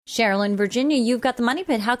Cheryl in Virginia, you've got the Money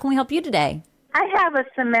Pit. How can we help you today? I have a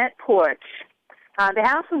cement porch. The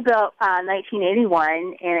house was built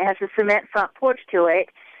 1981, and it has a cement front porch to it.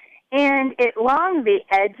 And along the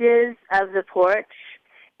edges of the porch,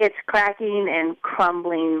 it's cracking and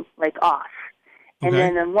crumbling off. Okay. And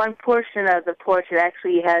then in one portion of the porch, it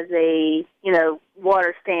actually has a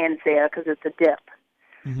water stands there because it's a dip.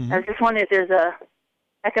 Mm-hmm. I was just wondering if there's a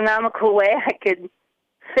economical way I could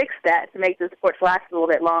fix that to make this porch last a little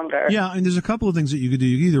bit longer. Yeah, and there's a couple of things that you could do.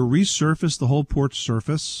 You could either resurface the whole porch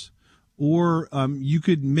surface, or you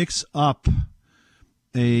could mix up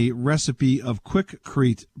a recipe of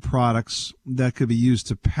Quickcrete products that could be used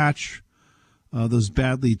to patch those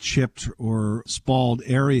badly chipped or spalled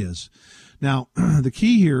areas. Now, the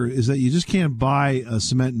key here is that you just can't buy a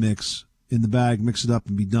cement mix in the bag, mix it up,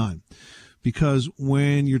 and be done. Because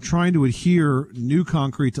when you're trying to adhere new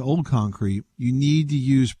concrete to old concrete, you need to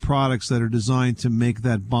use products that are designed to make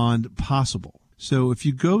that bond possible. So if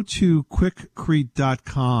you go to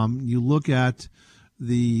Quickcrete.com, you look at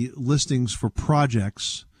the listings for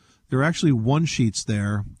projects, there are actually one-sheets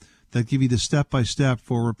there that give you the step-by-step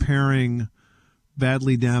for repairing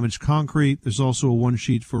badly damaged concrete. There's also a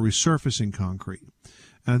one-sheet for resurfacing concrete.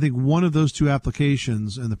 And I think one of those two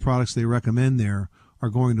applications and the products they recommend there are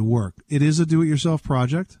going to work. It is a do-it-yourself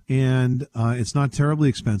project, and it's not terribly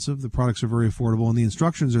expensive. The products are very affordable, and the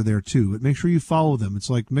instructions are there too. But make sure you follow them. It's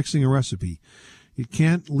like mixing a recipe. You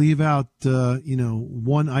can't leave out,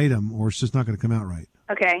 one item, or it's just not going to come out right.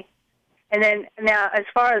 Okay. And then now, as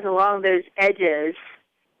far as along those edges,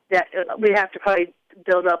 that we have to probably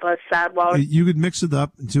build up a sidewall. You could mix it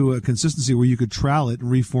up into a consistency where you could trowel it and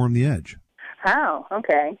reform the edge. Oh,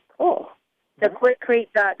 okay. Cool. So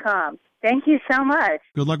Quickcrete.com. Thank you so much.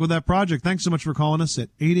 Good luck with that project. Thanks so much for calling us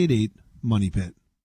at 888-MONEY-PIT.